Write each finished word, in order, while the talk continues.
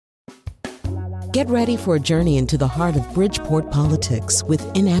Get ready for a journey into the heart of Bridgeport politics with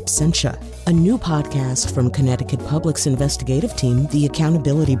In Absentia, a new podcast from Connecticut Public's investigative team, The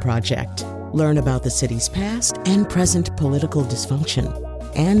Accountability Project. Learn about the city's past and present political dysfunction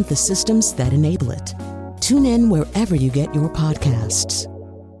and the systems that enable it. Tune in wherever you get your podcasts.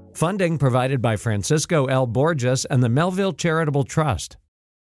 Funding provided by Francisco L. Borges and the Melville Charitable Trust.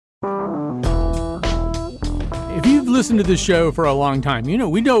 If you've listened to this show for a long time, you know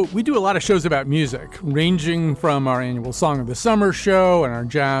we do a lot of shows about music, ranging from our annual Song of the Summer show and our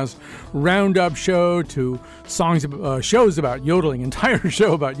Jazz Roundup show to shows about yodeling, entire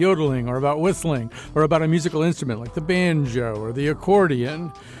show about yodeling or about whistling or about a musical instrument like the banjo or the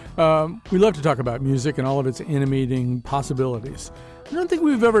accordion. We love to talk about music and all of its animating possibilities. I don't think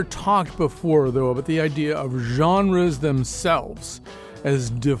we've ever talked before, though, about the idea of genres themselves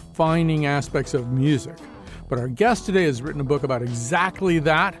as defining aspects of music. But our guest today has written a book about exactly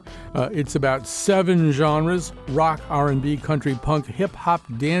that. It's about 7 genres: rock, R&B, country, punk, hip-hop,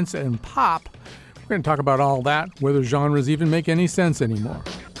 dance, and pop. We're going to talk about all that, whether genres even make any sense anymore.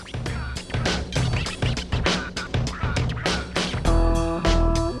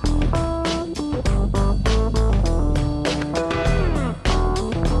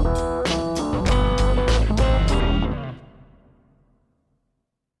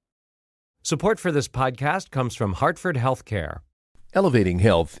 Support for this podcast comes from Hartford Healthcare. Elevating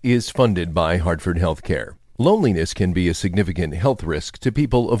Health is funded by Hartford Healthcare. Loneliness can be a significant health risk to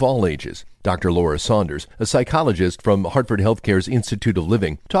people of all ages. Dr. Laura Saunders, a psychologist from Hartford Healthcare's Institute of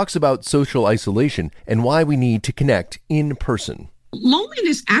Living, talks about social isolation and why we need to connect in person.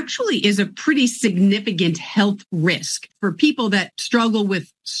 Loneliness actually is a pretty significant health risk for people that struggle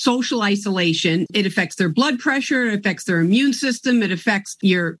with social isolation. It affects their blood pressure, it affects their immune system, it affects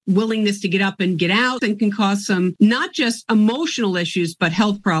your willingness to get up and get out, and can cause some not just emotional issues, but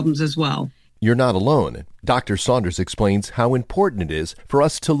health problems as well. You're not alone. Dr. Saunders explains how important it is for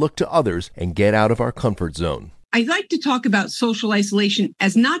us to look to others and get out of our comfort zone. I like to talk about social isolation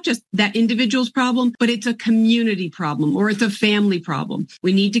as not just that individual's problem, but it's a community problem or it's a family problem.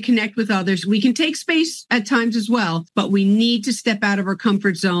 We need to connect with others. We can take space at times as well, but we need to step out of our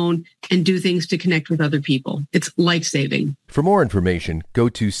comfort zone and do things to connect with other people. It's life-saving. For more information, go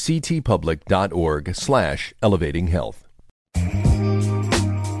to ctpublic.org/elevatinghealth.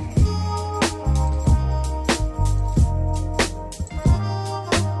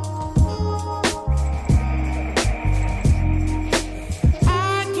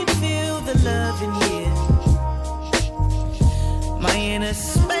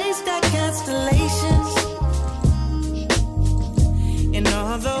 Space got constellations, and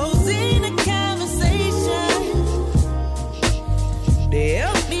all those in a conversation, they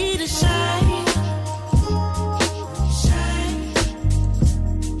help me to shine, shine,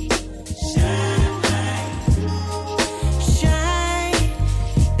 shine, shine.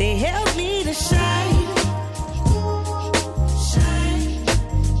 They help me to shine, shine.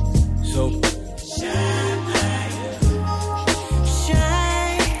 So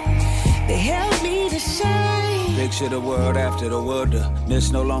picture the world after the world.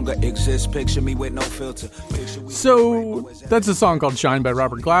 This no longer exists. Picture me with no filter. So that's a song called Shine by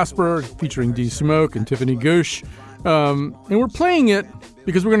Robert Glasper, featuring D Smoke and Tiffany Goosh. And we're playing it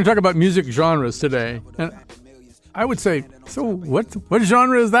because we're going to talk about music genres today. And I would say, so what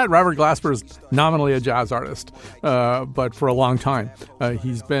genre is that? Robert Glasper is nominally a jazz artist, but for a long time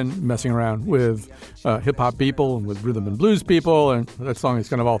he's been messing around with hip-hop people and with rhythm and blues people, and that song is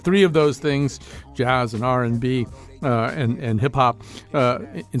kind of all three of those things, jazz and R&B and hip-hop.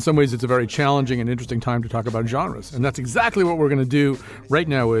 In some ways, it's a very challenging and interesting time to talk about genres, and that's exactly what we're going to do right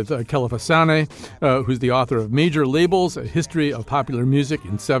now with Kelefa Sanneh, who's the author of Major Labels, A History of Popular Music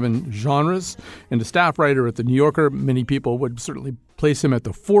in 7 Genres, and a staff writer at The New Yorker. Many people would certainly place him at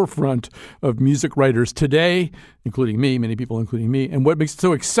the forefront of music writers today, including me, many people including me. And what makes it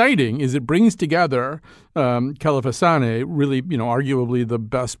so exciting is it brings together Kelefa Sanneh, really, arguably the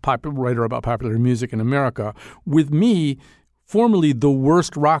best writer about popular music in America, with me, formerly the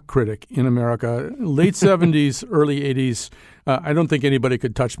worst rock critic in America, late 70s, early 80s. I don't think anybody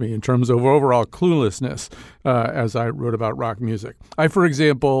could touch me in terms of overall cluelessness as I wrote about rock music. I, for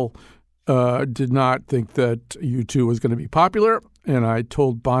example, did not think that U2 was going to be popular, and I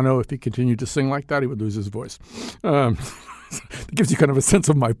told Bono if he continued to sing like that, he would lose his voice. It gives you kind of a sense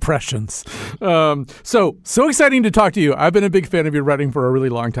of my prescience. So exciting to talk to you. I've been a big fan of your writing for a really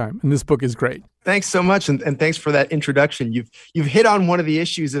long time, and this book is great. Thanks so much, and thanks for that introduction. You've hit on one of the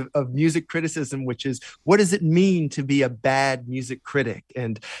issues of music criticism, which is, what does it mean to be a bad music critic?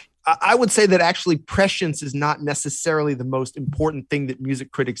 And I would say that actually prescience is not necessarily the most important thing that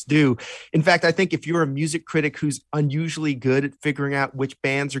music critics do. In fact, I think if you're a music critic who's unusually good at figuring out which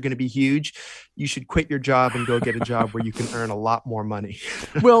bands are going to be huge, you should quit your job and go get a job where you can earn a lot more money.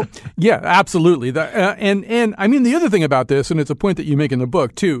 Well, yeah, absolutely. And I mean, the other thing about this, and it's a point that you make in the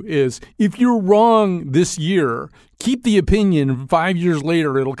book too, is if you're wrong this year, keep the opinion. 5 years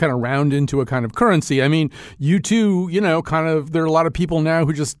later, it'll kind of round into a kind of currency. I mean, U2, kind of, there are a lot of people now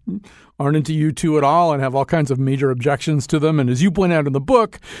who just aren't into U2 at all and have all kinds of major objections to them. And as you point out in the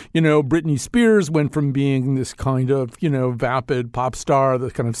book, Britney Spears went from being this kind of, vapid pop star,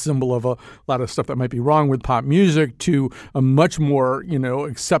 the kind of symbol of a lot of stuff that might be wrong with pop music, to a much more,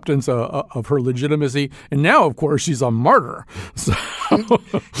 acceptance of her legitimacy. And now, of course, she's a martyr. So.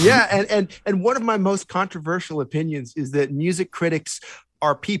 Yeah. And one of my most controversial opinions is that music critics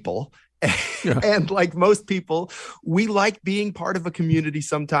are people. Yeah. And like most people, we like being part of a community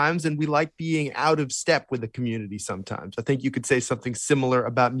sometimes, and we like being out of step with the community sometimes. I think you could say something similar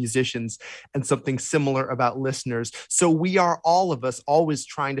about musicians and something similar about listeners. So we are, all of us, always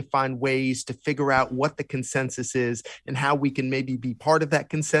trying to find ways to figure out what the consensus is and how we can maybe be part of that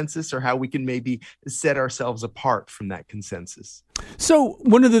consensus, or how we can maybe set ourselves apart from that consensus. So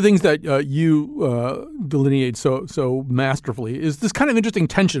one of the things that you delineate so masterfully is this kind of interesting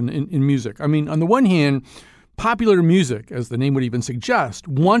tension in music. I mean, on the one hand, popular music, as the name would even suggest,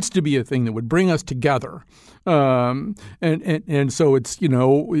 wants to be a thing that would bring us together. And so it's,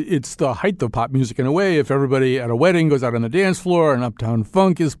 it's the height of pop music in a way. If everybody at a wedding goes out on the dance floor and Uptown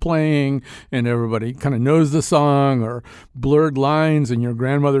Funk is playing and everybody kind of knows the song, or Blurred Lines and your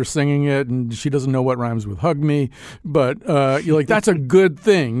grandmother's singing it and she doesn't know what rhymes with hug me, but you're like, that's a good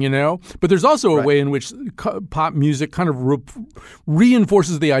thing, But there's also a way in which pop music kind of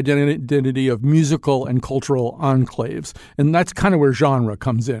reinforces the identity of musical and cultural enclaves. And that's kind of where genre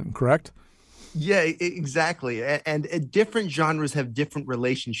comes in, correct? Yeah, exactly. And different genres have different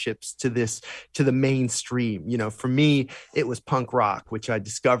relationships to the mainstream. For me, it was punk rock, which I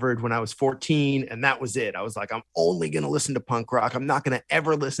discovered when I was 14, and that was it. I was like, I'm only going to listen to punk rock. I'm not going to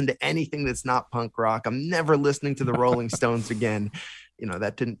ever listen to anything that's not punk rock. I'm never listening to the Rolling Stones again.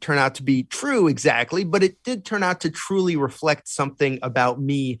 That didn't turn out to be true exactly, but it did turn out to truly reflect something about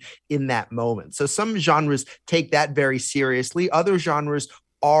me in that moment. So some genres take that very seriously. Other genres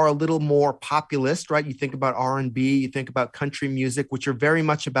are a little more populist, right? You think about R&B, you think about country music, which are very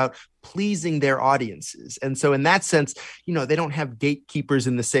much about pleasing their audiences. And so in that sense, they don't have gatekeepers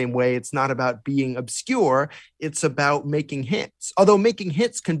in the same way. It's not about being obscure. It's about making hits. Although making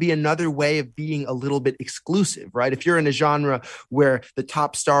hits can be another way of being a little bit exclusive, right? If you're in a genre where the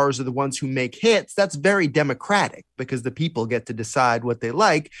top stars are the ones who make hits, that's very democratic because the people get to decide what they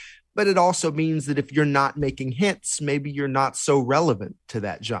like. But it also means that if you're not making hits, maybe you're not so relevant to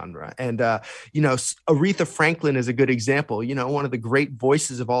that genre. And, Aretha Franklin is a good example, one of the great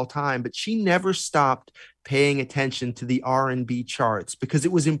voices of all time, but she never stopped paying attention to the R&B charts because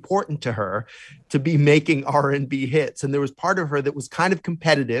it was important to her to be making R&B hits. And there was part of her that was kind of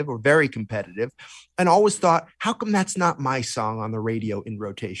competitive, or very competitive, and always thought, how come that's not my song on the radio in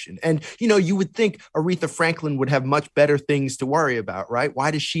rotation? And, you would think Aretha Franklin would have much better things to worry about, right? Why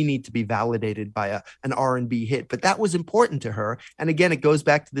does she need to be validated by an R&B hit? But that was important to her. And again, it goes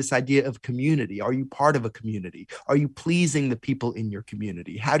back to this idea of community. Are you part of a community? Are you pleasing the people in your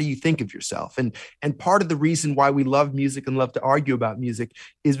community? How do you think of yourself? And part of the reason why we love music and love to argue about music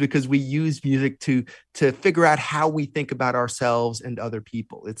is because we use music to figure out how we think about ourselves and other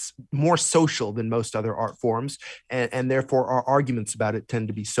people. It's more social than most other art forms, and therefore our arguments about it tend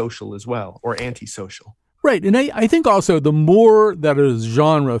to be social as well, or antisocial. Right. And I think also the more that a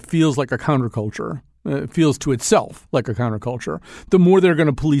genre feels like a counterculture, feels to itself like a counterculture, the more they're going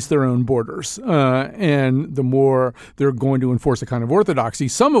to police their own borders, and the more they're going to enforce a kind of orthodoxy,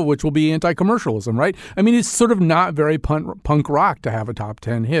 some of which will be anti-commercialism, right? I mean, it's sort of not very punk rock to have a top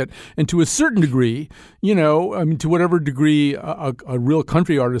 10 hit. And to a certain degree, to whatever degree a real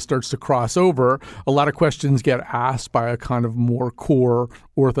country artist starts to cross over, a lot of questions get asked by a kind of more core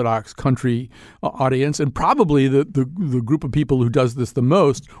orthodox country audience. And probably the group of people who does this the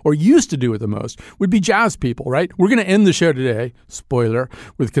most, or used to do it the most, would be jazz people, right? We're going to end the show today, spoiler,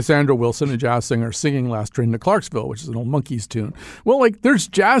 with Cassandra Wilson, a jazz singer, singing Last Train to Clarksville, which is an old Monkees tune. Well, there's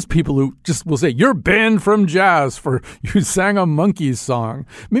jazz people who just will say, you're banned from jazz for you sang a Monkees song.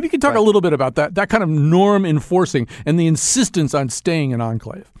 Maybe you could talk a little bit about that kind of norm enforcing and the insistence on staying an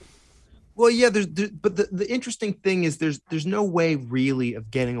enclave. Well, yeah, but the interesting thing is there's no way really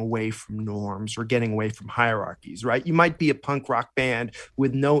of getting away from norms or getting away from hierarchies, right? You might be a punk rock band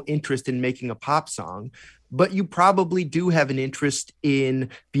with no interest in making a pop song, but you probably do have an interest in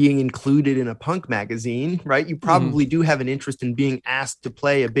being included in a punk magazine, right? You probably do have an interest in being asked to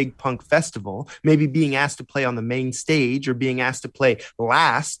play a big punk festival, maybe being asked to play on the main stage or being asked to play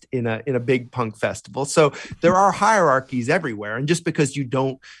last in a big punk festival. So there are hierarchies everywhere. And just because you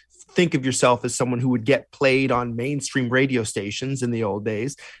don't think of yourself as someone who would get played on mainstream radio stations in the old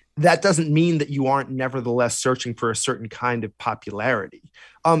days, that doesn't mean that you aren't nevertheless searching for a certain kind of popularity.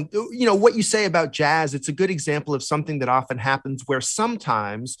 What you say about jazz, it's a good example of something that often happens where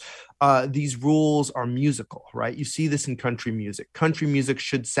sometimes these rules are musical, right? You see this in country music. Country music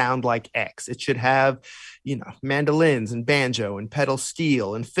should sound like X. It should have, mandolins and banjo and pedal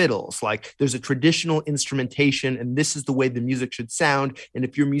steel and fiddles. Like there's a traditional instrumentation, and this is the way the music should sound. And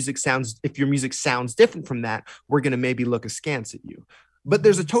if your music sounds different from that, we're going to maybe look askance at you. But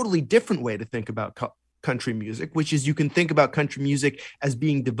there's a totally different way to think about country music, which is you can think about country music as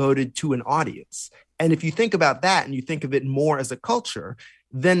being devoted to an audience. And if you think about that and you think of it more as a culture,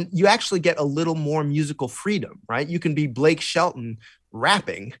 then you actually get a little more musical freedom, right? You can be Blake Shelton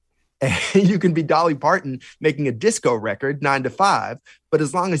rapping, and you can be Dolly Parton making a disco record 9 to 5. But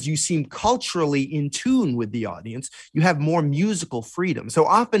as long as you seem culturally in tune with the audience, you have more musical freedom. So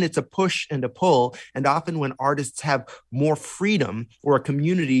often it's a push and a pull. And often when artists have more freedom, or a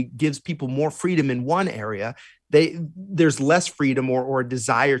community gives people more freedom in one area, there's less freedom or a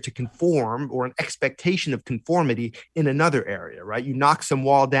desire to conform, or an expectation of conformity in another area, right? You knock some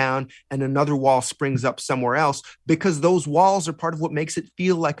wall down and another wall springs up somewhere else, because those walls are part of what makes it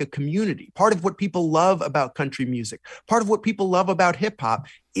feel like a community. Part of what people love about country music, part of what people love about hip hop,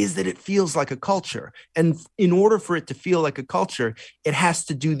 is that it feels like a culture. And in order for it to feel like a culture, it has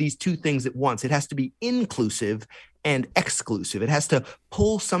to do these two things at once. It has to be inclusive and exclusive. It has to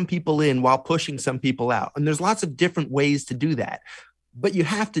pull some people in while pushing some people out. And there's lots of different ways to do that, but you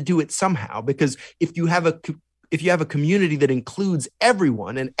have to do it somehow, because if you have a community that includes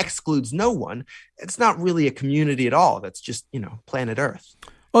everyone and excludes no one, it's not really a community at all. That's just, planet Earth.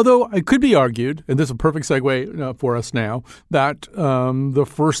 Although it could be argued, and this is a perfect segue for us now, that the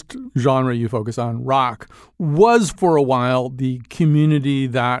first genre you focus on, rock, was for a while the community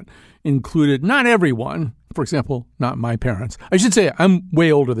that included not everyone. For example, not my parents. I should say I'm way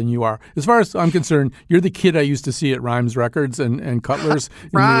older than you are. As far as I'm concerned, you're the kid I used to see at Rhymes Records and Cutler's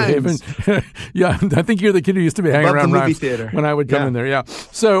in New Haven. Yeah, I think you're the kid who used to be hanging around Rhymes theater when I would come in there. Yeah.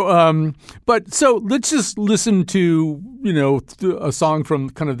 So, so let's just listen to a song from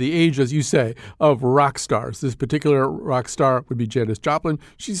kind of the age, as you say, of rock stars. This particular rock star would be Janis Joplin.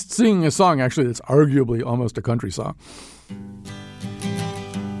 She's singing a song actually that's arguably almost a country song.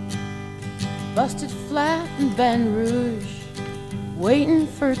 Busted flat in Baton Rouge, waiting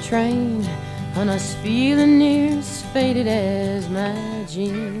for a train, and I was feeling near as faded as my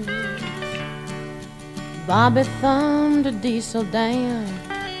jeans. Bobby thumbed a diesel down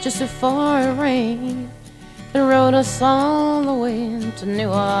just before it rained, and rode us all the way to New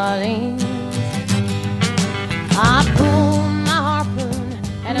Orleans. I pulled my harpoon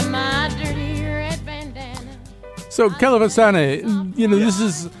out of my dirty red bandana. So Kelefa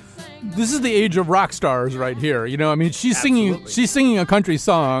Sanneh, This is the age of rock stars right here. She's singing a country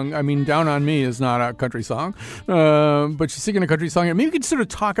song. Down on Me is not a country song, but she's singing a country song. Maybe we could sort of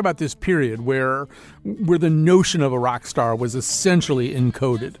talk about this period where the notion of a rock star was essentially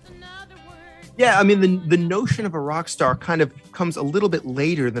encoded. Yeah, the notion of a rock star kind of comes a little bit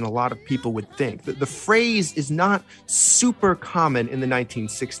later than a lot of people would think. The phrase is not super common in the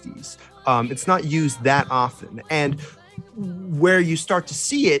 1960s. It's not used that often. And where you start to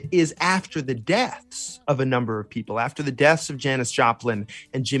see it is after the deaths of a number of people, after the deaths of Janis Joplin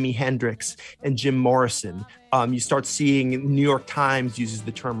and Jimi Hendrix and Jim Morrison. You start seeing New York Times uses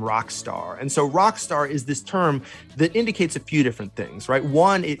the term rock star. And so rock star is this term that indicates a few different things, right?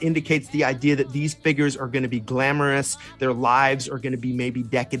 One, it indicates the idea that these figures are going to be glamorous. Their lives are going to be maybe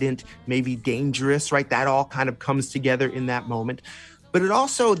decadent, maybe dangerous, right? That all kind of comes together in that moment. But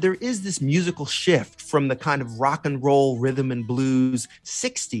there is this musical shift from the kind of rock and roll rhythm and blues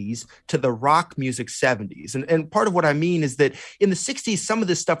 60s to the rock music 70s. And part of what I mean is that in the 60s, some of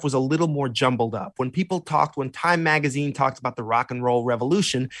this stuff was a little more jumbled up. When Time magazine talked about the rock and roll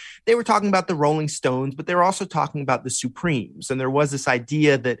revolution, they were talking about the Rolling Stones, but they were also talking about the Supremes. And there was this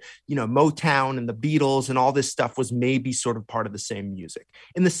idea that, Motown and the Beatles and all this stuff was maybe sort of part of the same music.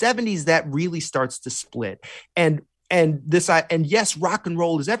 In the 70s, that really starts to split. And And yes, rock and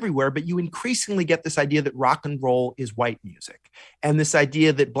roll is everywhere, but you increasingly get this idea that rock and roll is white music, and this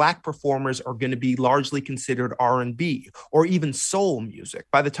idea that Black performers are going to be largely considered R&B or even soul music.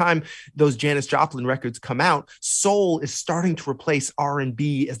 By the time those Janis Joplin records come out, soul is starting to replace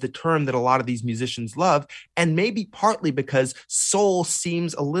R&B as the term that a lot of these musicians love, and maybe partly because soul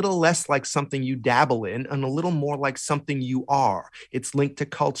seems a little less like something you dabble in and a little more like something you are. It's linked to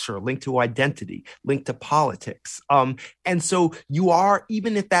culture, linked to identity, linked to politics. And so you are,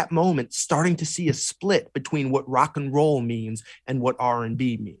 even at that moment, starting to see a split between what rock and roll means and what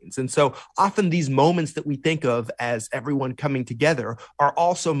R&B means. And so often these moments that we think of as everyone coming together are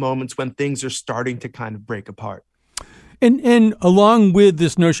also moments when things are starting to kind of break apart. And along with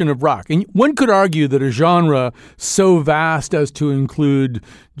this notion of rock, and one could argue that a genre so vast as to include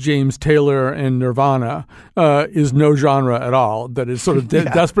James Taylor and Nirvana is no genre at all, that is sort of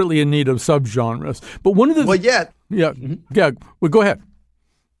desperately in need of subgenres. But one of the... Well, go ahead.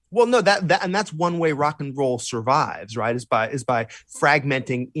 Well, no, that's one way rock and roll survives, right? Is by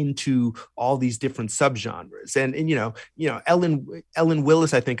fragmenting into all these different subgenres. And you know, Ellen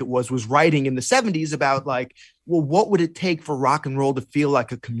Willis, I think it was writing in the 70s about like, well, what would it take for rock and roll to feel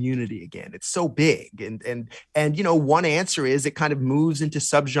like a community again? It's so big. And you know, one answer is it kind of moves into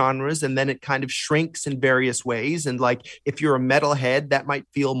subgenres and then it kind of shrinks in various ways. And like, if you're a metalhead, that might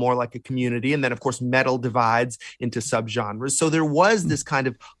feel more like a community. And then of course, metal divides into subgenres. So there was this kind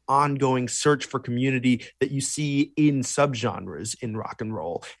of ongoing search for community that you see in subgenres in rock and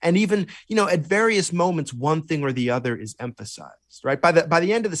roll. And even, you know, at various moments, one thing or the other is emphasized. Right. By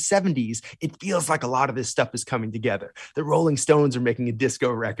the end of the 70s, it feels like a lot of this stuff is coming together. The Rolling Stones are making a disco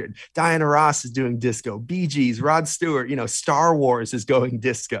record. Diana Ross is doing disco. Bee Gees, Rod Stewart, you know, Star Wars is going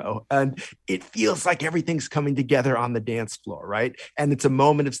disco. And it feels like everything's coming together on the dance floor. Right. And it's a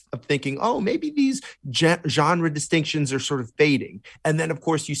moment of thinking, oh, maybe these genre distinctions are sort of fading. And then, of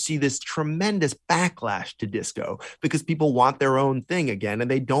course, you see this tremendous backlash to disco because people want their own thing again. And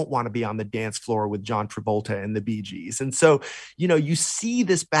they don't want to be on the dance floor with John Travolta and the Bee Gees. And so, you know, you see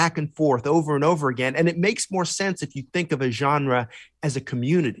this back and forth over and over again. And it makes more sense if you think of a genre as a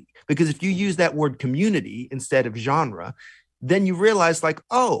community, because if you use that word community instead of genre, then you realize like,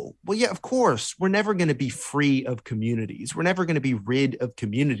 oh, well, yeah, of course, we're never going to be free of communities. We're never going to be rid of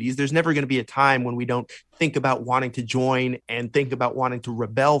communities. There's never going to be a time when we don't think about wanting to join and think about wanting to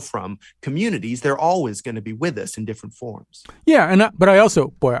rebel from communities. They're always going to be with us in different forms. Yeah. But I also,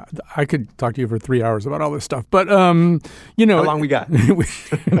 boy, I could talk to you for 3 hours about all this stuff, but, you know, how long we got?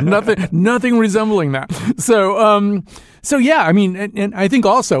 nothing resembling that. So yeah, I mean, and I think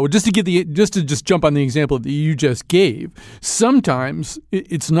also just to jump on the example that you just gave, sometimes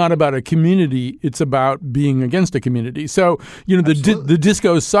it's not about a community; it's about being against a community. So you know, the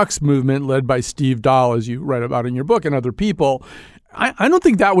Disco Sucks movement, led by Steve Dahl, as you write about in your book, and other people. I don't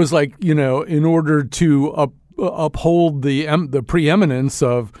think that was like, you know, in order to uphold the preeminence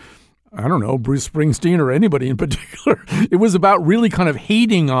of, I don't know, Bruce Springsteen or anybody in particular. It was about really kind of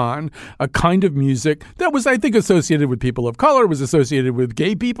hating on a kind of music that was, I think, associated with people of color, was associated with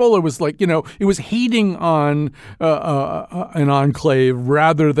gay people. It was like, you know, it was hating on an enclave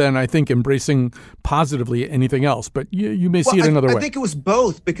rather than, I think, embracing positively anything else. But you may see it another way. I think it was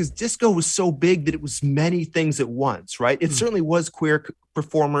both, because disco was so big that it was many things at once, right? It certainly was queer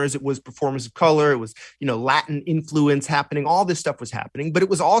performers, it was performers of color, it was, you know, Latin influence happening, all this stuff was happening, but it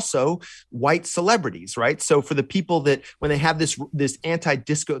was also white celebrities, right? So for the people that when they have this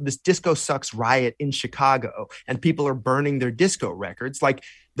anti-disco, this Disco Sucks riot in Chicago, and people are burning their disco records, like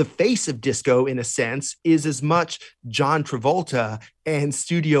the face of disco, in a sense, is as much John Travolta and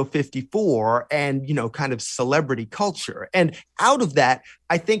Studio 54 and, you know, kind of celebrity culture. And out of that,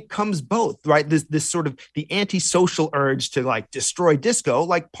 I think, comes both, right? This sort of the antisocial urge to like destroy disco.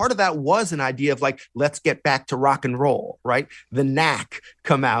 Like part of that was an idea of like, let's get back to rock and roll, right? The Knack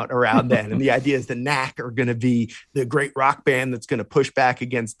come out around then. And the idea is the Knack are going to be the great rock band that's going to push back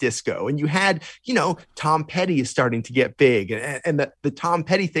against disco. And you had, you know, Tom Petty is starting to get big. And the Tom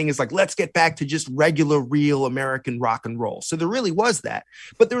Petty thing is like, let's get back to just regular, real American rock and roll. So there really was that.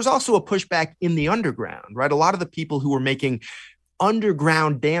 But there was also a pushback in the underground, right? A lot of the people who were making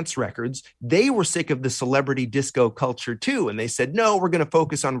underground dance records, they were sick of the celebrity disco culture too. And they said, no, we're going to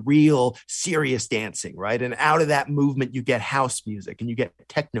focus on real serious dancing, right? And out of that movement, you get house music and you get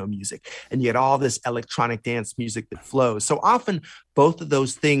techno music and you get all this electronic dance music that flows. So often both of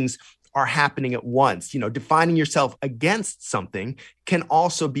those things are happening at once. Defining yourself against something can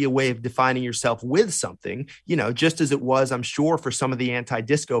also be a way of defining yourself with something, just as it was, I'm sure, for some of the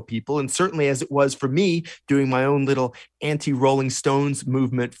anti-disco people, and certainly as it was for me doing my own little anti-Rolling Stones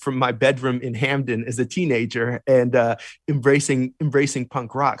movement from my bedroom in Hamden as a teenager and embracing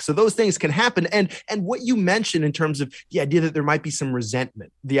punk rock. So those things can happen. And what you mentioned in terms of the idea that there might be some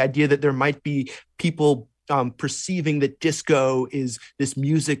resentment, the idea that there might be people perceiving that disco is this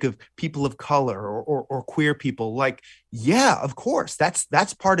music of people of color or queer people, yeah, of course,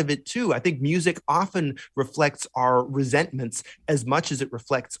 that's part of it too. I think music often reflects our resentments as much as it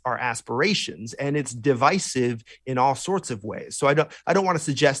reflects our aspirations, and it's divisive in all sorts of ways. So I don't want to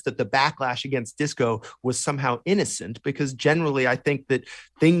suggest that the backlash against disco was somehow innocent, because generally I think that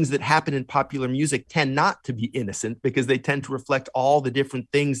things that happen in popular music tend not to be innocent, because they tend to reflect all the different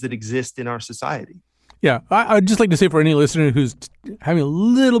things that exist in our society. Yeah, I'd just like to say for any listener who's having a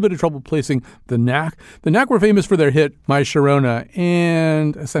little bit of trouble placing the Knack were famous for their hit My Sharona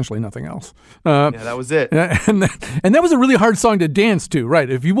and essentially nothing else. That was it. And that was a really hard song to dance to, right?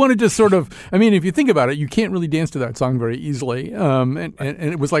 If you wanted to sort of, if you think about it, you can't really dance to that song very easily. And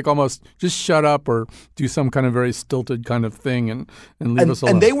it was like almost just shut up or do some kind of very stilted kind of thing and leave us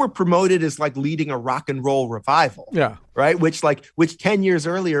alone. And they were promoted as like leading a rock and roll revival. Yeah. Right. Which 10 years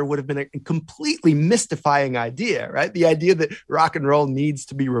earlier would have been a completely mystifying idea. Right. The idea that rock and roll needs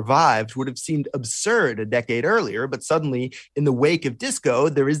to be revived would have seemed absurd a decade earlier. But suddenly, in the wake of disco,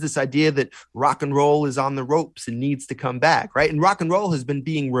 there is this idea that rock and roll is on the ropes and needs to come back. Right. And rock and roll has been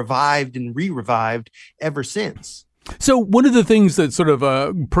being revived and re-revived ever since. So one of the things that's sort of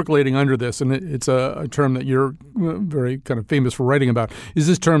percolating under this, and it's a term that you're very kind of famous for writing about, is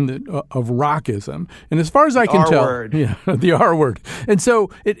this term of rockism. And as far as I can tell, R-word. Yeah, the R word. And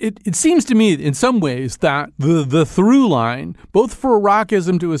so it seems to me in some ways that the through line, both for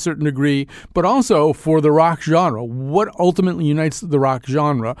rockism to a certain degree, but also for the rock genre, what ultimately unites the rock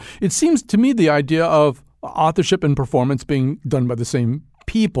genre, it seems to me the idea of authorship and performance being done by the same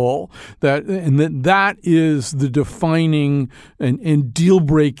people, that is the defining and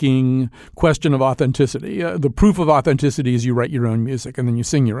deal-breaking question of authenticity. The proof of authenticity is you write your own music and then you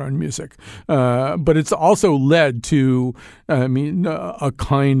sing your own music. But it's also led to, a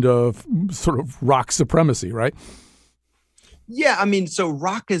kind of sort of rock supremacy, right? Yeah, so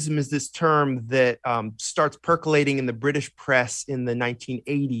rockism is this term that starts percolating in the British press in the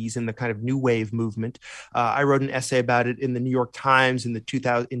 1980s in the kind of new wave movement. I wrote an essay about it in the New York Times in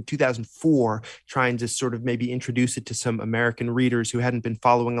 2004, trying to sort of maybe introduce it to some American readers who hadn't been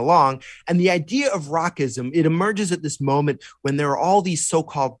following along. And the idea of rockism, it emerges at this moment when there are all these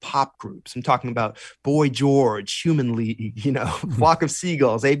so-called pop groups. I'm talking about Boy George, Human League, Flock of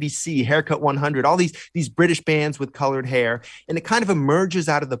Seagulls, ABC, Haircut 100, all these British bands with colored hair. And it kind of emerges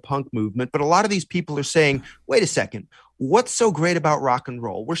out of the punk movement. But a lot of these people are saying, wait a second, what's so great about rock and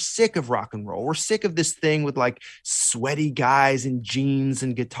roll? We're sick of rock and roll. We're sick of this thing with like sweaty guys in jeans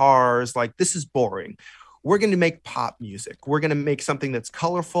and guitars. Like, this is boring. We're going to make pop music. We're going to make something that's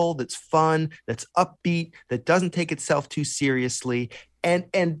colorful, that's fun, that's upbeat, that doesn't take itself too seriously.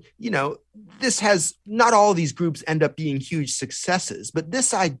 And this has, not all of these groups end up being huge successes, but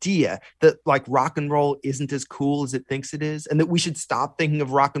this idea that like rock and roll isn't as cool as it thinks it is, and that we should stop thinking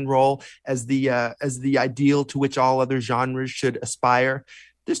of rock and roll as the ideal to which all other genres should aspire.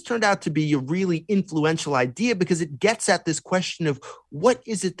 This turned out to be a really influential idea because it gets at this question of what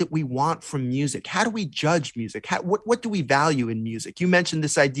is it that we want from music? How do we judge music? What do we value in music? You mentioned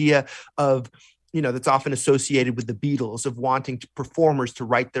this idea of, that's often associated with the Beatles, of wanting performers to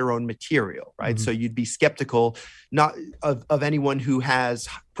write their own material, right? Mm-hmm. So you'd be skeptical not of anyone who has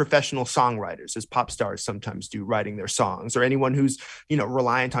professional songwriters, as pop stars sometimes do, writing their songs, or anyone who's,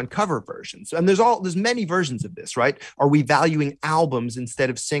 reliant on cover versions. And there's many versions of this, right? Are we valuing albums instead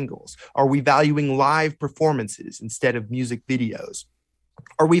of singles? Are we valuing live performances instead of music videos?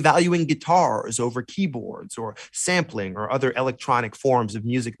 Are we valuing guitars over keyboards or sampling or other electronic forms of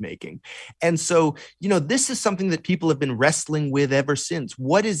music making? And so, this is something that people have been wrestling with ever since.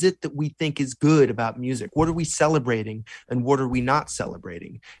 What is it that we think is good about music? What are we celebrating and what are we not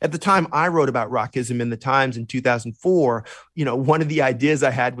celebrating? At the time I wrote about rockism in the Times in 2004, one of the ideas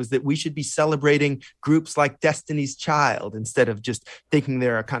I had was that we should be celebrating groups like Destiny's Child instead of just thinking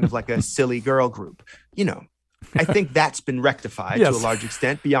they're a kind of like a silly girl group. I think that's been rectified to a large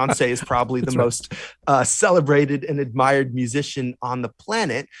extent. Beyonce is probably the most celebrated and admired musician on the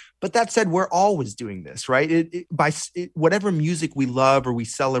planet. But that said, we're always doing this, right? Whatever music we love or we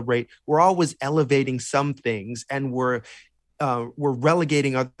celebrate, we're always elevating some things, and we're we're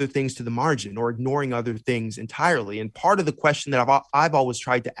relegating other things to the margin or ignoring other things entirely. And part of the question that I've always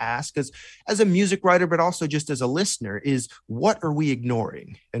tried to ask as a music writer, but also just as a listener, is what are we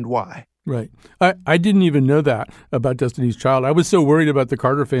ignoring and why? Right. I didn't even know that about Destiny's Child. I was so worried about the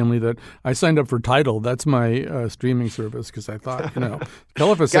Carter family that I signed up for Tidal. That's my streaming service because I thought, Kelefa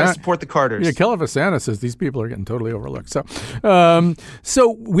Sanneh. Gotta support the Carters. Yeah, Kelefa Sanneh says these people are getting totally overlooked.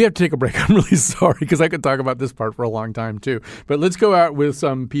 So we have to take a break. I'm really sorry because I could talk about this part for a long time too. But let's go out with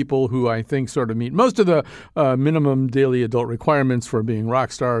some people who I think sort of meet most of the minimum daily adult requirements for being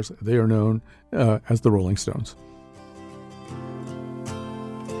rock stars. They are known as the Rolling Stones.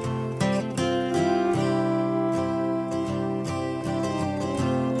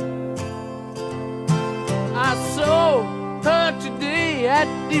 I saw her today at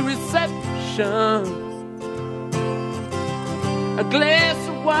the reception, a glass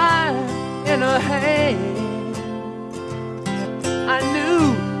of wine in her hand. I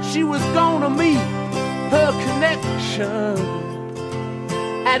knew she was gonna meet her connection.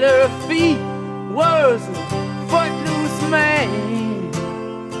 At her feet was a footloose man.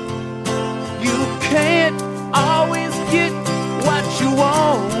 You can't always get what you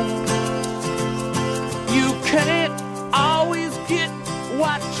want. You can't always get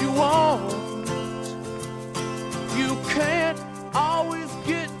what you want. You can't always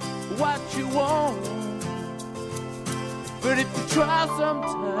get what you want. But if you try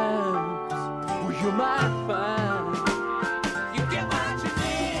sometimes, well, you might find you get what you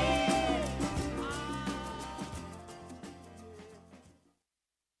need.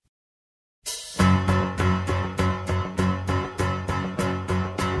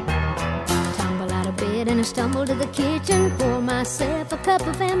 And I stumble to the kitchen, pour myself a cup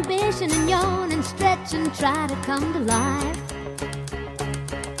of ambition and yawn and stretch and try to come to life.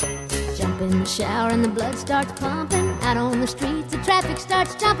 Jump in the shower and the blood starts pumping. Out on the streets, the traffic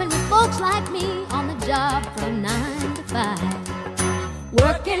starts jumping with folks like me on the job from 9 to 5.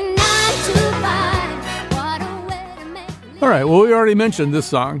 Working 9 to 5. What a way to make a living. All right, well, we already mentioned this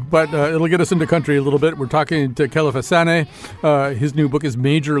song, but it'll get us into country a little bit. We're talking to Kelefa Sanneh. His new book is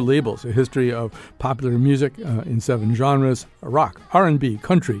Major Labels, A History of Popular Music in 7 Genres: rock, R&B,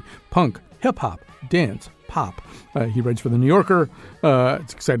 country, punk, hip-hop, dance, pop. He writes for The New Yorker.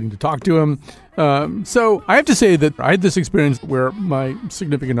 It's exciting to talk to him. So I have to say that I had this experience where my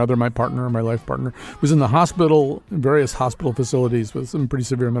significant other, my partner, my life partner, was in the hospital, various hospital facilities with some pretty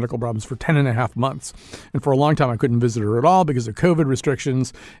severe medical problems for 10 and a half months. And for a long time, I couldn't visit her at all because of COVID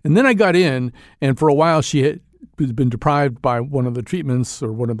restrictions. And then I got in, and for a while, she had been deprived by one of the treatments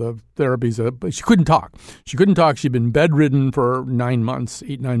or one of the therapies. But she couldn't talk. She'd been bedridden for 9 months,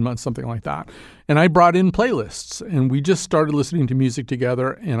 9 months, something like that. And I brought in playlists, and we just started listening to music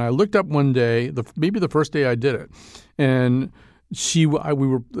together. And I looked up one day, maybe the first day I did it, and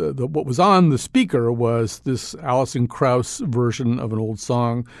what was on the speaker was this Alison Krauss version of an old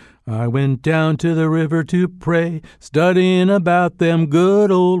song. I went down to the river to pray, studying about them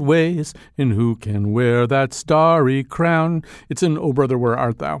good old ways, and who can wear that starry crown? It's in Oh Brother, Where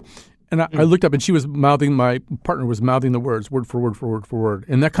Art Thou? And I looked up, and my partner was mouthing the words, word for word for word for word.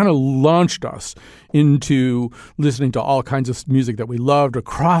 And that kind of launched us into listening to all kinds of music that we loved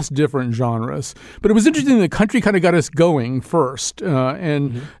across different genres. But it was interesting, the country kind of got us going first.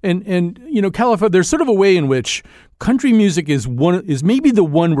 And Kelefa, there's sort of a way in which country music is maybe the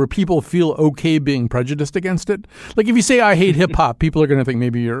one where people feel okay being prejudiced against it. Like if you say, I hate hip hop, people are going to think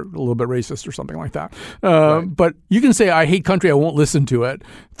maybe you're a little bit racist or something like that. Right. But you can say, I hate country, I won't listen to it.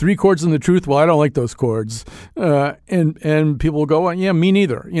 3 chords in the truth, well, I don't like those chords. And people will go, yeah, me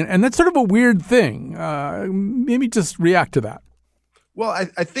neither. And that's sort of a weird thing. Maybe just react to that. Well,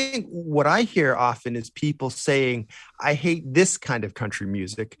 I think what I hear often is people saying, I hate this kind of country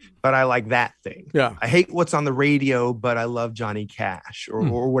music, but I like that thing. Yeah. I hate what's on the radio, but I love Johnny Cash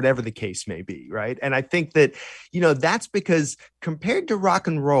or whatever the case may be, right? And I think that, that's because compared to rock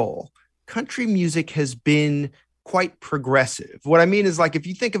and roll, country music has been quite progressive. What I mean is, like, if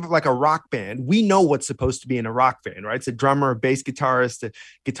you think of it like a rock band, we know what's supposed to be in a rock band, right? It's a drummer, a bass guitarist, a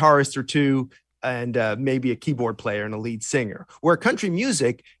guitarist or two, and maybe a keyboard player and a lead singer. Where country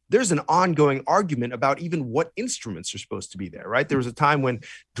music, there's an ongoing argument about even what instruments are supposed to be there, right? There was a time when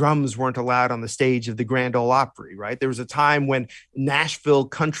drums weren't allowed on the stage of the Grand Ole Opry, right? There was a time when Nashville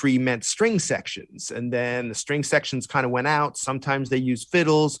country meant string sections, and then the string sections kind of went out. Sometimes they use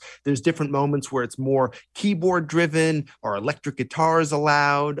fiddles. There's different moments where it's more keyboard driven or electric guitars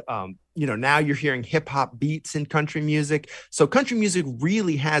allowed. Now you're hearing hip hop beats in country music. So country music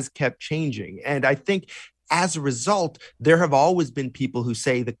really has kept changing. And I think as a result, there have always been people who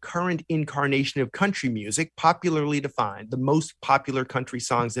say the current incarnation of country music, popularly defined, the most popular country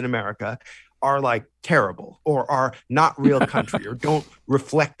songs in America, are like terrible or are not real country or don't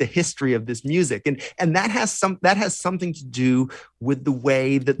reflect the history of this music. And that has something to do with the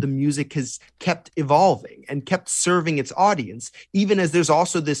way that the music has kept evolving and kept serving its audience, even as there's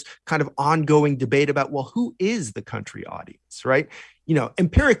also this kind of ongoing debate about, well, who is the country audience, right? You know,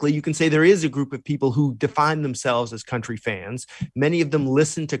 empirically, you can say there is a group of people who define themselves as country fans. Many of them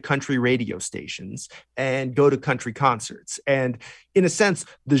listen to country radio stations and go to country concerts. And in a sense,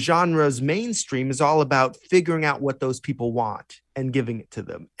 the genre's mainstream is all about figuring out what those people want and giving it to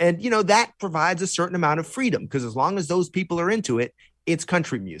them. And, you know, that provides a certain amount of freedom because as long as those people are into it, it's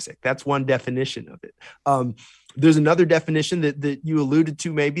country music. That's one definition of it. There's another definition that you alluded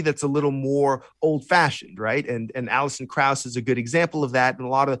to maybe that's a little more old-fashioned, right? And Alison Krauss is a good example of that. And a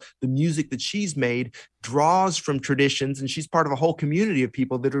lot of the music that she's made draws from traditions, and she's part of a whole community of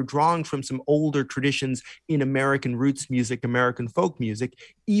people that are drawing from some older traditions in American roots music, American folk music,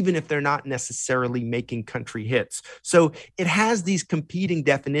 even if they're not necessarily making country hits. So it has these competing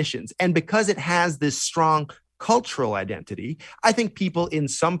definitions. And because it has this strong cultural identity, I think people in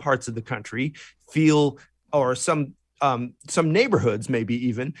some parts of the country feel, or some neighborhoods maybe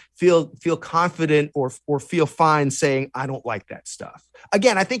even feel confident or feel fine saying, I don't like that stuff.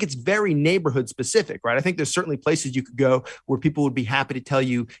 Again, I think it's very neighborhood specific, right? I think there's certainly places you could go where people would be happy to tell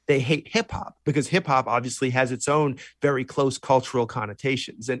you they hate hip hop because hip hop obviously has its own very close cultural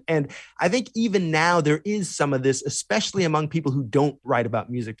connotations. And I think even now there is some of this, especially among people who don't write about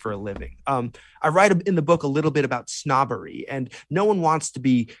music for a living. I write in the book a little bit about snobbery, and no one wants to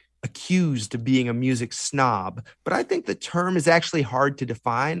be accused of being a music snob, but I think the term is actually hard to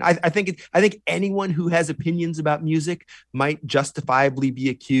define. I think anyone who has opinions about music might justifiably be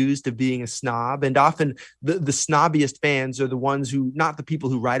accused of being a snob, and often the snobbiest fans are the ones who, not the people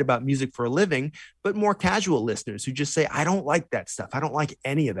who write about music for a living, but more casual listeners who just say, I don't like that stuff. I don't like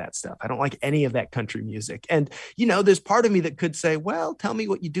any of that stuff. I don't like any of that country music. And, you know, there's part of me that could say, well, tell me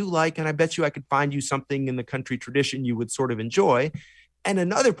what you do like, and I bet you I could find you something in the country tradition you would sort of enjoy. And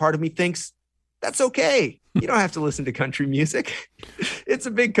another part of me thinks, that's okay. You don't have to listen to country music. It's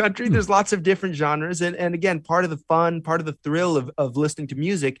a big country. There's lots of different genres. And again, part of the fun, part of the thrill of listening to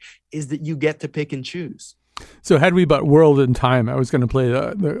music is that you get to pick and choose. So had we but whirled in time, I was going to play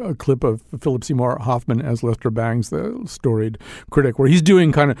a clip of Philip Seymour Hoffman as Lester Bangs, the storied critic, where he's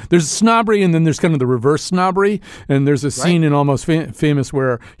doing kind of, there's snobbery and then there's kind of the reverse snobbery. And there's a scene in Almost Famous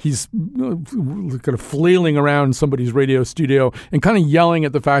where he's kind of flailing around somebody's radio studio and kind of yelling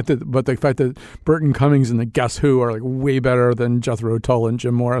at the fact that Burton Cummings and the Guess Who are like way better than Jethro Tull and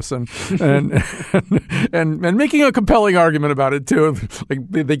Jim Morrison, and making a compelling argument about it too. Like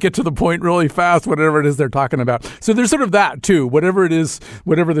they get to the point really fast, whatever it is they're talking about. So there's sort of that too. Whatever it is,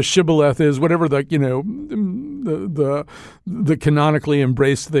 whatever the shibboleth is, whatever the the canonically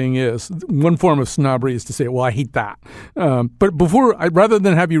embraced thing is, one form of snobbery is to say, "Well, I hate that." But rather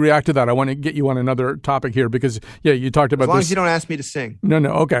than have you react to that, I want to get you on another topic here because you talked about as long this. as you don't ask me to sing. No,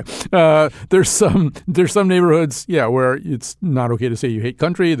 okay. There's some neighborhoods, where it's not okay to say you hate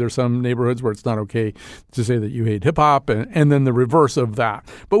country. There's some neighborhoods where it's not okay to say that you hate hip hop, and then the reverse of that.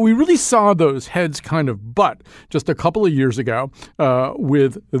 But we really saw those heads kind of butt just a couple of years ago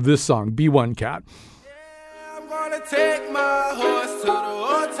with this song, B1 Cat. I'm gonna take my horse to the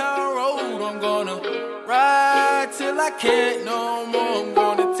old town road. I'm gonna ride till I can't no more. I'm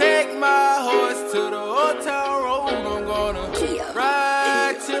gonna take my horse to the old town road. I'm gonna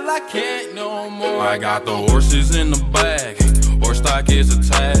ride till I can't no more. I got the horses in the bag, horse stock is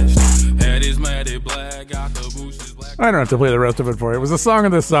attached. Head is matted black, got the bushes black. I don't have to play the rest of it for you. It was a song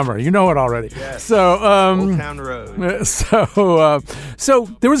of the summer. You know it already. Yes. So, Old Town Road. So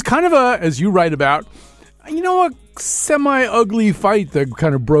there was kind of as you write about, a semi-ugly fight that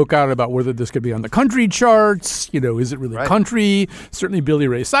kind of broke out about whether this could be on the country charts. Is it really country? Certainly Billy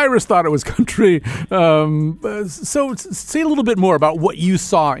Ray Cyrus thought it was country. So say a little bit more about what you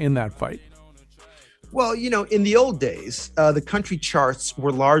saw in that fight. Well, in the old days, the country charts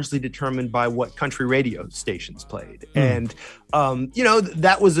were largely determined by what country radio stations played. And,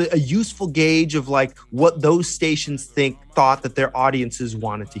 that was a useful gauge of like what those stations thought that their audiences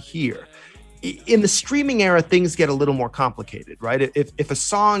wanted to hear. In the streaming era, things get a little more complicated, right? If a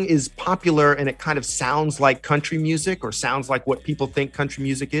song is popular and it kind of sounds like country music or sounds like what people think country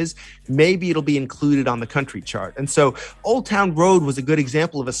music is, maybe it'll be included on the country chart. And so Old Town Road was a good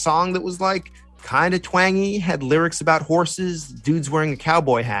example of a song that was like kind of twangy, had lyrics about horses, dudes wearing a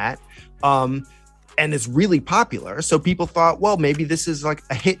cowboy hat. and it's really popular. So people thought, well, maybe this is like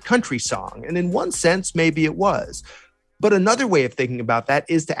a hit country song. And in one sense, maybe it was. But another way of thinking about that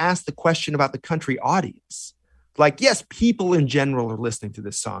is to ask the question about the country audience. Like, yes, people in general are listening to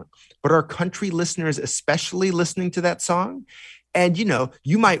this song, but are country listeners especially listening to that song? And,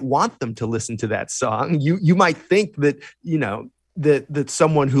 you might want them to listen to that song. You might think that, that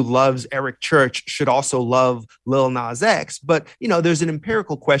someone who loves Eric Church should also love Lil Nas X. But, there's an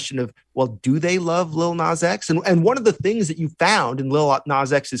empirical question of, well, do they love Lil Nas X? And one of the things that you found in Lil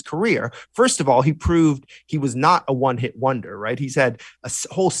Nas X's career, first of all, he proved he was not a one-hit wonder, right? He's had a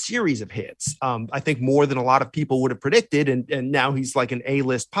whole series of hits, I think more than a lot of people would have predicted. And now he's like an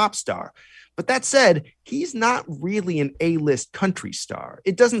A-list pop star. But that said, he's not really an A-list country star.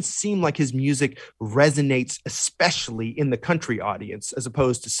 It doesn't seem like his music resonates especially in the country audience as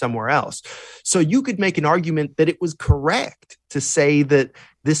opposed to somewhere else. So you could make an argument that it was correct to say that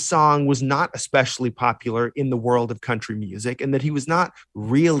this song was not especially popular in the world of country music and that he was not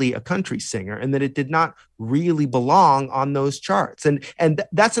really a country singer and that it did not really belong on those charts. And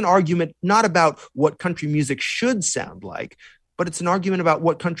that's an argument not about what country music should sound like, but it's an argument about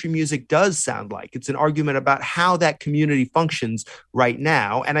what country music does sound like. It's an argument about how that community functions right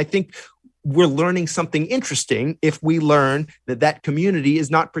now. And I think we're learning something interesting if we learn that that community is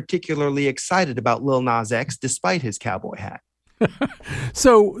not particularly excited about Lil Nas X despite his cowboy hat.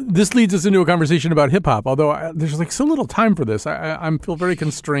 So this leads us into a conversation about hip hop, although there's like so little time for this. I feel very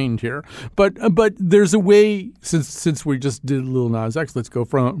constrained here. But there's a way, since we just did Lil Nas X, let's go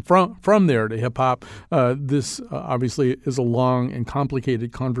from there to hip hop. This obviously is a long and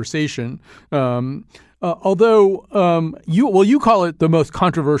complicated conversation. Although you call it the most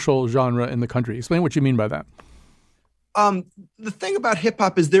controversial genre in the country. Explain what you mean by that. The thing about hip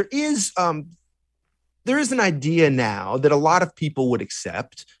hop is there is an idea now that a lot of people would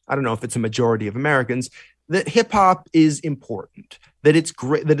accept. I don't know if it's a majority of Americans, that hip hop is important, that it's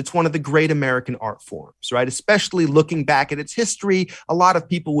great, that it's one of the great American art forms, right? Especially looking back at its history, a lot of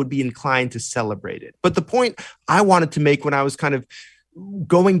people would be inclined to celebrate it. But the point I wanted to make when I was kind of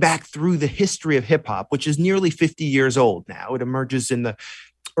going back through the history of hip hop, which is nearly 50 years old now, it emerges in the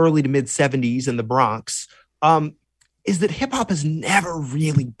early to mid 70s in the Bronx, is that hip hop has never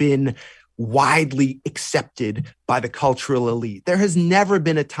really been widely accepted by the cultural elite. There has never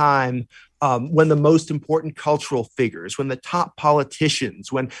been a time when the most important cultural figures, when the top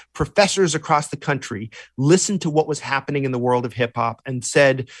politicians, when professors across the country listened to what was happening in the world of hip hop and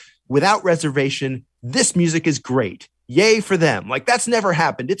said, without reservation, this music is great. Yay for them. Like, that's never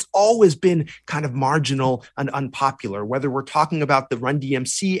happened. It's always been kind of marginal and unpopular, whether we're talking about the Run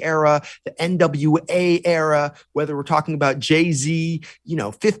DMC era, the NWA era, whether we're talking about Jay-Z,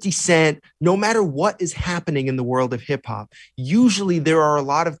 50 Cent, no matter what is happening in the world of hip hop, usually there are a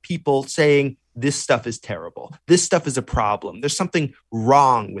lot of people saying, this stuff is terrible. This stuff is a problem. There's something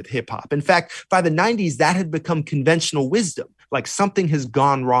wrong with hip hop. In fact, by the 90s, that had become conventional wisdom. Like, something has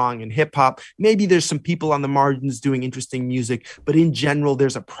gone wrong in hip hop. Maybe there's some people on the margins doing interesting music, but in general,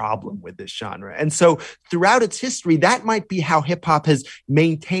 there's a problem with this genre. And so throughout its history, that might be how hip hop has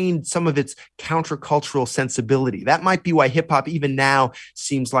maintained some of its countercultural sensibility. That might be why hip hop even now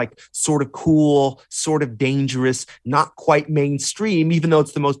seems like sort of cool, sort of dangerous, not quite mainstream, even though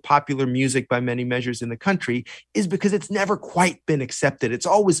it's the most popular music by many measures in the country, is because it's never quite been accepted. It's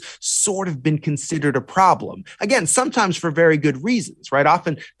always sort of been considered a problem. Again, sometimes for very good reasons, right?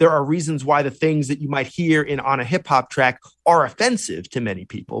 Often there are reasons why the things that you might hear on a hip hop track are offensive to many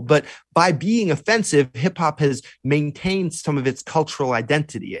people. But by being offensive, hip hop has maintained some of its cultural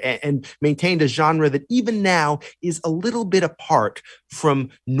identity and maintained a genre that even now is a little bit apart from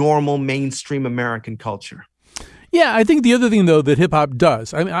normal mainstream American culture. Yeah, I think the other thing, though, that hip-hop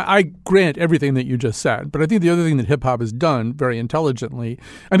does, I mean, I grant everything that you just said, but I think the other thing that hip-hop has done very intelligently,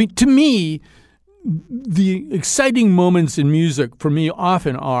 I mean, to me, the exciting moments in music for me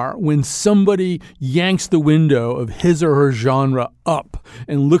often are when somebody yanks the window of his or her genre up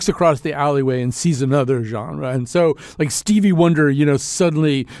and looks across the alleyway and sees another genre. And so, like Stevie Wonder,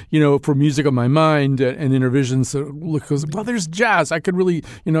 suddenly, for Music of My Mind and Intervision, so goes, well, there's jazz. I could really,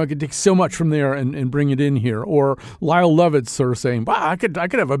 I could take so much from there and bring it in here. Or Lyle Lovett sort of saying, wow, I could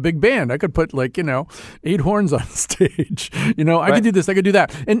have a big band. I could put 8 horns on stage. I could do this, I could do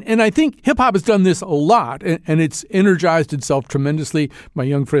that. And I think hip hop has done this this a lot, and it's energized itself tremendously. My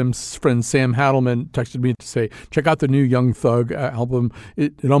young friend Sam Hadelman texted me to say, check out the new Young Thug album.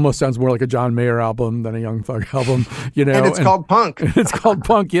 It almost sounds more like a John Mayer album than a Young Thug album, you know. And it's called Punk. It's called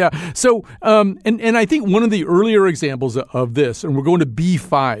Punk, yeah. So, and I think one of the earlier examples of this, and we're going to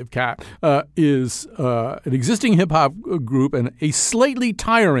B5, Kat, is an existing hip-hop group and a slightly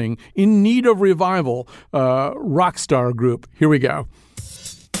tiring, in need of revival, rock star group. Here we go.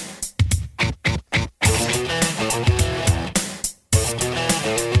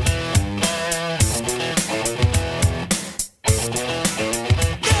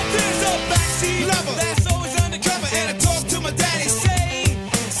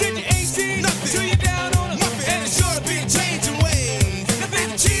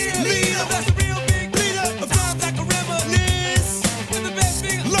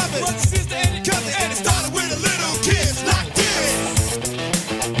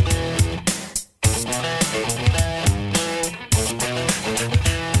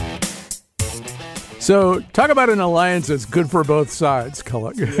 So talk about an alliance that's good for both sides,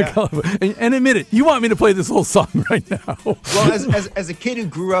 Kelefa. And admit it, you want me to play this whole song right now. Well, as a kid who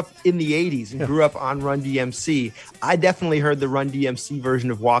grew up in the 80s and grew up on Run DMC, I definitely heard the Run DMC version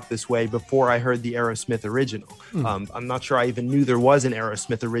of Walk This Way before I heard the Aerosmith original. I'm not sure I even knew there was an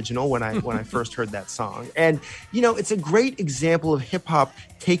Aerosmith original when I first heard that song. And, you know, it's a great example of hip hop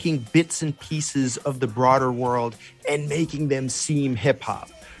taking bits and pieces of the broader world and making them seem hip hop.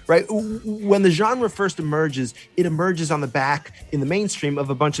 Right? When the genre first emerges, it emerges on the back in the mainstream of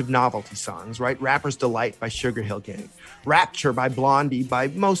a bunch of novelty songs, right? Rapper's Delight by Sugar Hill Gang. Rapture by Blondie, by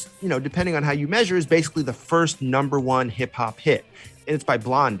most, you know, depending on how you measure, is basically the first #1 hip hop hit. And it's by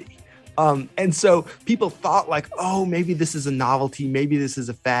Blondie. And so people thought like, oh, maybe this is a novelty, maybe this is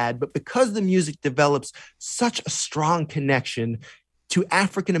a fad. But because the music develops such a strong connection to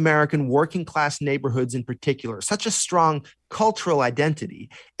African-American working class neighborhoods in particular, such a strong cultural identity,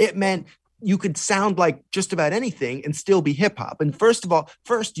 it meant you could sound like just about anything and still be hip hop. And first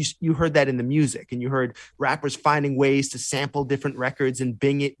you heard that in the music, and you heard rappers finding ways to sample different records and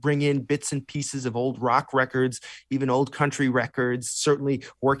bring in bits and pieces of old rock records, even old country records, certainly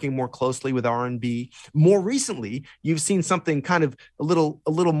working more closely with R&B. More recently, you've seen something kind of a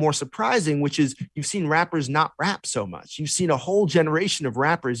little more surprising, which is you've seen rappers not rap so much. You've seen a whole generation of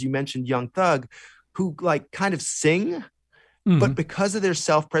rappers, you mentioned Young Thug, who like kind of sing. Mm-hmm. But because of their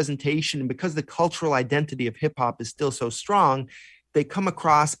self-presentation and because the cultural identity of hip hop is still so strong, they come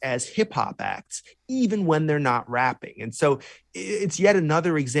across as hip hop acts, even when they're not rapping. And so it's yet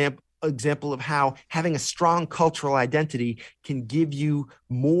another example of how having a strong cultural identity can give you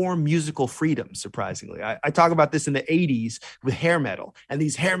more musical freedom, surprisingly. I talk about this in the 80s with hair metal, and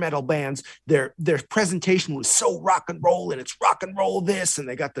these hair metal bands, their presentation was so rock and roll, and it's rock and roll this, and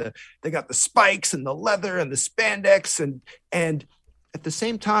they got the spikes and the leather and the spandex, and at the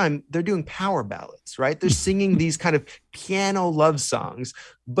same time, they're doing power ballads, right? They're singing these kind of piano love songs,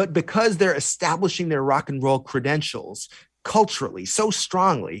 but because they're establishing their rock and roll credentials culturally so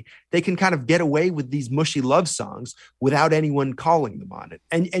strongly, they can kind of get away with these mushy love songs without anyone calling them on it.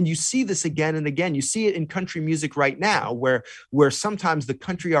 And you see this again and again. You see it in country music right now, where sometimes the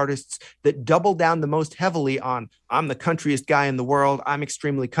country artists that double down the most heavily on, I'm the countryest guy in the world, I'm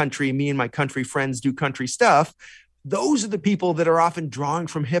extremely country, me and my country friends do country stuff, those are the people that are often drawing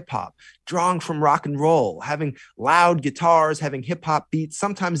from hip hop, drawing from rock and roll, having loud guitars, having hip hop beats,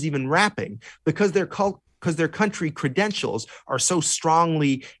 sometimes even rapping, because their country credentials are so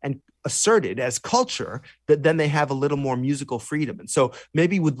strongly and asserted as culture that then they have a little more musical freedom. And so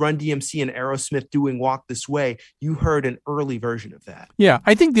maybe with Run DMC and Aerosmith doing Walk This Way, you heard an early version of that. Yeah,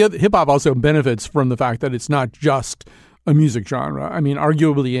 I think the hip hop also benefits from the fact that it's not just a music genre. I mean,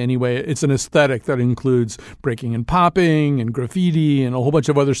 arguably anyway, it's an aesthetic that includes breaking and popping and graffiti and a whole bunch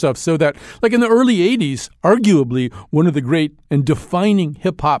of other stuff. So that, like in the early 80s, arguably one of the great and defining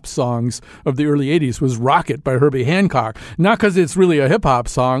hip-hop songs of the early 80s was Rocket by Herbie Hancock. Not because it's really a hip-hop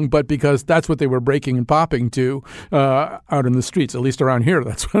song, but because that's what they were breaking and popping to out in the streets, at least around here.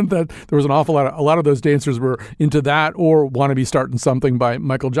 That's when there was a lot of those dancers were into that, or Wanna Be Starting Something by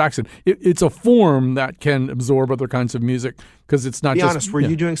Michael Jackson. It's a form that can absorb other kinds of music, because it's not Be just... honest, were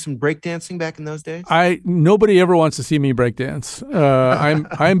you doing some breakdancing back in those days? Nobody ever wants to see me breakdance.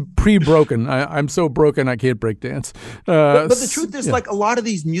 I'm pre-broken. I'm so broken I can't breakdance. But the truth is, like, a lot of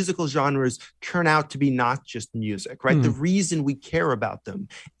these musical genres turn out to be not just music, right? Mm. The reason we care about them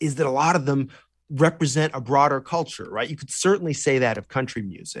is that a lot of them represent a broader culture, right? You could certainly say that of country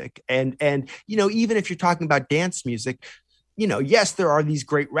music. And you know, even if you're talking about dance music, yes, there are these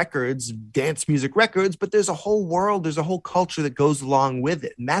great records, dance music records, but there's a whole world, there's a whole culture that goes along with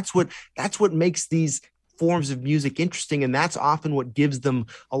it. And that's what makes these forms of music interesting. And that's often what gives them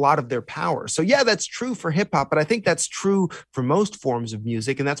a lot of their power. So yeah, that's true for hip hop, but I think that's true for most forms of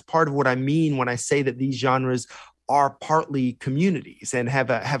music. And that's part of what I mean when I say that these genres are partly communities and have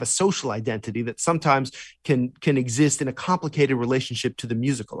a social identity that sometimes can exist in a complicated relationship to the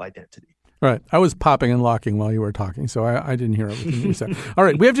musical identity. Right. I was popping and locking while you were talking, so I didn't hear everything you said. All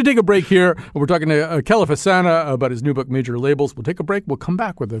right. We have to take a break here. We're talking to Kelefa Sanneh about his new book, Major Labels. We'll take a break. We'll come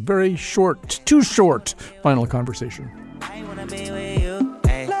back with a very too short final conversation. I wanna be with you.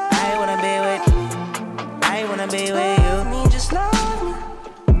 Ay, I wanna be with. I wanna be with you. Me, just love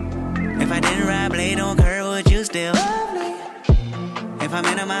me. If I didn't ride blade on curve, would you still love me? If I'm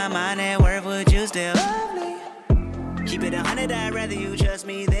in my mind at work, would you still love me? Keep it 100, I'd rather you trust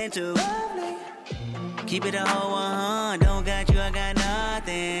me than to. Keep it a whole 100, don't got you, I got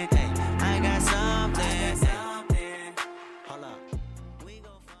nothing. Hey, I got something. Hold up. We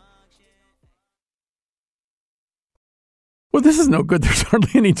gon' function. Well, this is no good. There's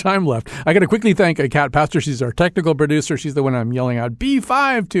hardly any time left. I got to quickly thank Kat Pastor. She's our technical producer. She's the one I'm yelling out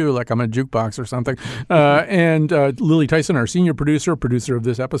B5 to, like I'm a jukebox or something. And Lily Tyson, our senior producer of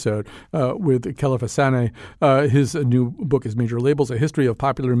this episode with Kelefa Sanneh. His new book is Major Labels, A History of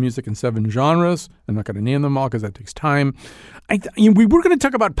Popular Music in 7 Genres. I'm not going to name them all because that takes time. We were going to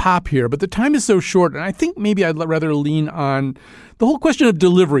talk about pop here, but the time is so short. And I think maybe I'd rather lean on the whole question of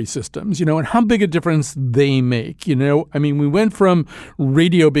delivery systems, and how big a difference they make. I mean, we went from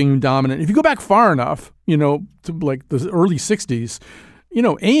radio being dominant. If you go back far enough, to like the early 60s,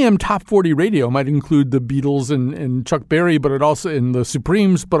 AM top 40 radio might include the Beatles and Chuck Berry, but it also in the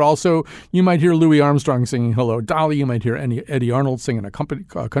Supremes, but also you might hear Louis Armstrong singing Hello, Dolly. You might hear Eddie Arnold singing a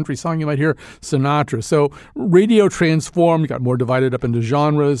country song. You might hear Sinatra. So radio transformed, got more divided up into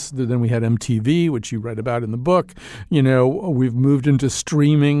genres. Then we had MTV, which you write about in the book. We've moved into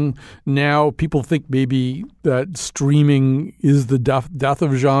streaming. Now people think maybe that streaming is the death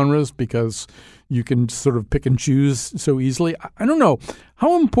of genres because you can sort of pick and choose so easily. I don't know.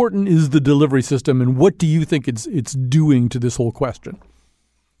 How important is the delivery system, and what do you think it's doing to this whole question?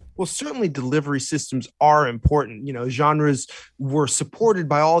 Well, certainly delivery systems are important. Genres were supported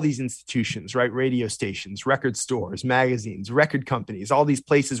by all these institutions, right? Radio stations, record stores, magazines, record companies, all these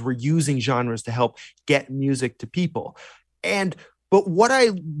places were using genres to help get music to people. But what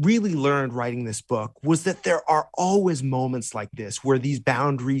I really learned writing this book was that there are always moments like this where these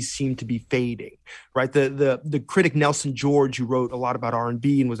boundaries seem to be fading, right? The critic Nelson George, who wrote a lot about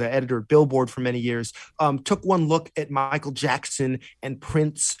R&B and was an editor at Billboard for many years, took one look at Michael Jackson and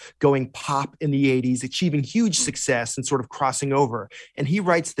Prince going pop in the 80s, achieving huge success and sort of crossing over. And he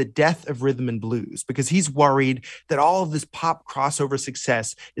writes the death of rhythm and blues because he's worried that all of this pop crossover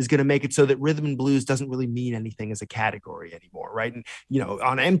success is going to make it so that rhythm and blues doesn't really mean anything as a category anymore, right?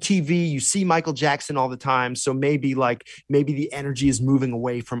 On MTV, you see Michael Jackson all the time. So maybe the energy is moving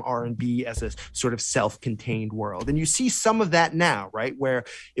away from R&B as a sort of self-contained world. And you see some of that now, right? Where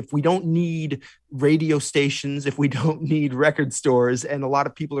if we don't need radio stations, if we don't need record stores, and a lot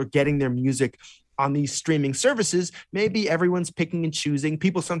of people are getting their music on these streaming services, maybe everyone's picking and choosing.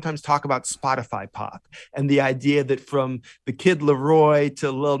 People sometimes talk about Spotify pop and the idea that from the Kid Leroy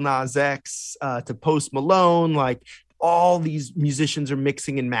to Lil Nas X to Post Malone, like all these musicians are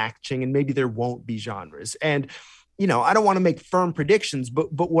mixing and matching, and maybe there won't be genres. And, I don't want to make firm predictions,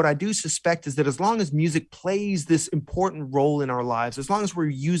 but what I do suspect is that as long as music plays this important role in our lives, as long as we're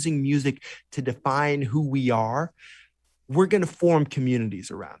using music to define who we are, we're going to form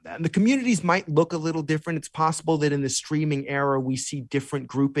communities around that. And the communities might look a little different. It's possible that in the streaming era, we see different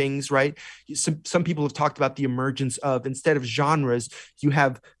groupings, right? Some people have talked about the emergence of, instead of genres, you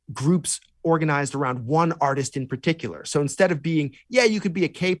have groups organized around one artist in particular. So instead of being, you could be a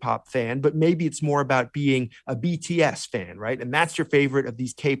K-pop fan, but maybe it's more about being a BTS fan, right? And that's your favorite of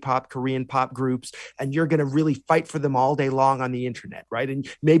these K-pop, Korean pop groups, and you're going to really fight for them all day long on the internet, right? And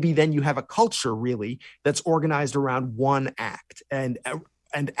maybe then you have a culture really that's organized around one act and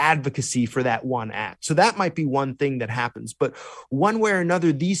advocacy for that one act. So that might be one thing that happens. But one way or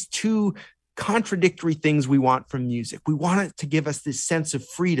another, these two contradictory things we want from music. We want it to give us this sense of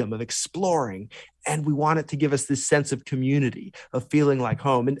freedom, of exploring, and we want it to give us this sense of community, of feeling like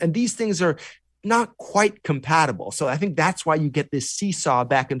home. And these things are not quite compatible. So I think that's why you get this seesaw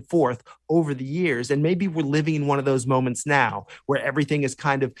back and forth over the years. And maybe we're living in one of those moments now where everything is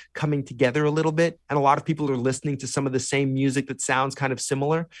kind of coming together a little bit. And a lot of people are listening to some of the same music that sounds kind of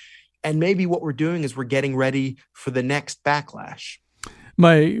similar. And maybe what we're doing is we're getting ready for the next backlash.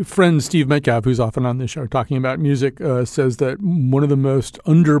 My friend Steve Metcalf, who's often on this show talking about music, says that one of the most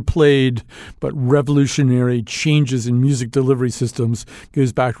underplayed but revolutionary changes in music delivery systems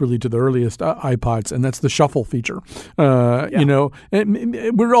goes back really to the earliest iPods, and that's the shuffle feature. You know,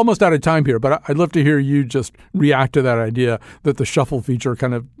 and we're almost out of time here, but I'd love to hear you just react to that idea that the shuffle feature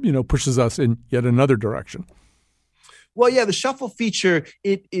kind of, you know, pushes us in yet another direction. Well, yeah, the shuffle feature,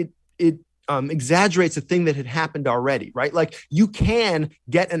 it exaggerates a thing that had happened already, right? Like you can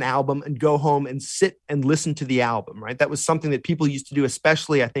get an album and go home and sit and listen to the album, right? That was something that people used to do,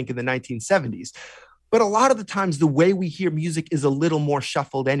 especially I think in the 1970s. But a lot of the times the way we hear music is a little more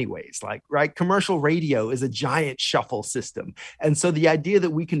shuffled anyways, like, right? Commercial radio is a giant shuffle system. And so the idea that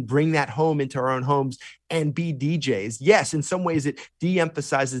we can bring that home into our own homes and be DJs, yes, in some ways it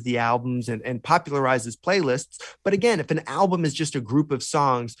de-emphasizes the albums and popularizes playlists. But again, if an album is just a group of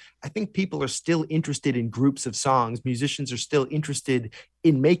songs, I think people are still interested in groups of songs. Musicians are still interested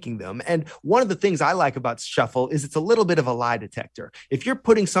in making them. And one of the things I like about shuffle is it's a little bit of a lie detector. If you're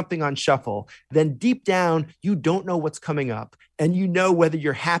putting something on shuffle, then deep down, you don't know what's coming up and you know whether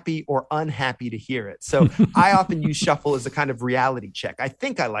you're happy or unhappy to hear it. So I often use shuffle as a kind of reality check. I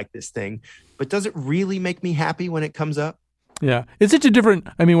think I like this thing, but does it really make me happy when it comes up? Yeah, it's such a different,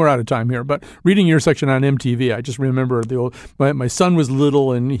 I mean, we're out of time here, but reading your section on MTV, I just remember the old, my son was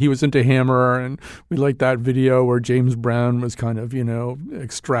little and he was into Hammer, and we liked that video where James Brown was kind of, you know,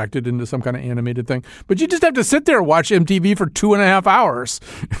 extracted into some kind of animated thing. But you just have to sit there and watch MTV for 2.5 hours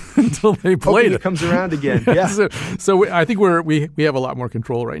until they played it. Comes around again. Yeah. So I think we have a lot more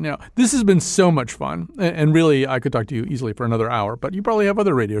control right now. This has been so much fun. And really, I could talk to you easily for another hour, but you probably have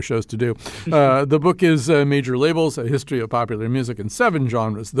other radio shows to do. The book is Major Labels, A History of Popular Music in 7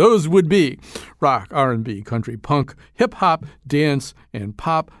 genres. Those would be rock, R&B, country, punk, hip-hop, dance, and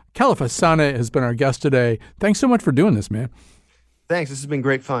pop. Kelefa Sanneh has been our guest today. Thanks so much for doing this, man. Thanks. This has been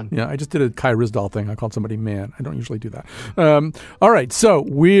great fun. Yeah, I just did a Kai Ryssdal thing. I called somebody man. I don't usually do that. All right, so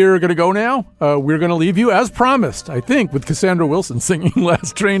we're going to go now. We're going to leave you, as promised, I think, with Cassandra Wilson singing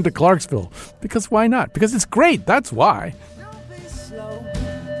Last Train to Clarksville. Because why not? Because it's great. That's why. Don't be slow.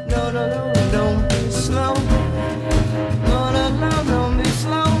 No, don't be slow. Don't be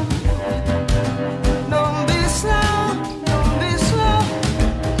slow. Don't be slow. Don't be slow.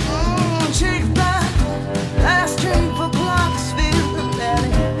 Take that last train for Clarksville,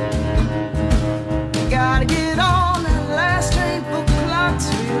 Daddy. Gotta get on that last train for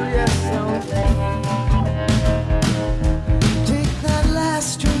Clarksville, yes, so take that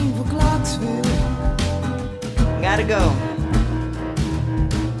last train for Clarksville. Gotta go.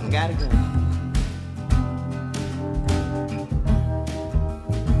 Gotta go.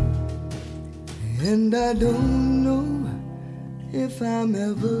 And I don't know if I'm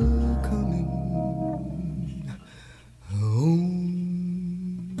ever coming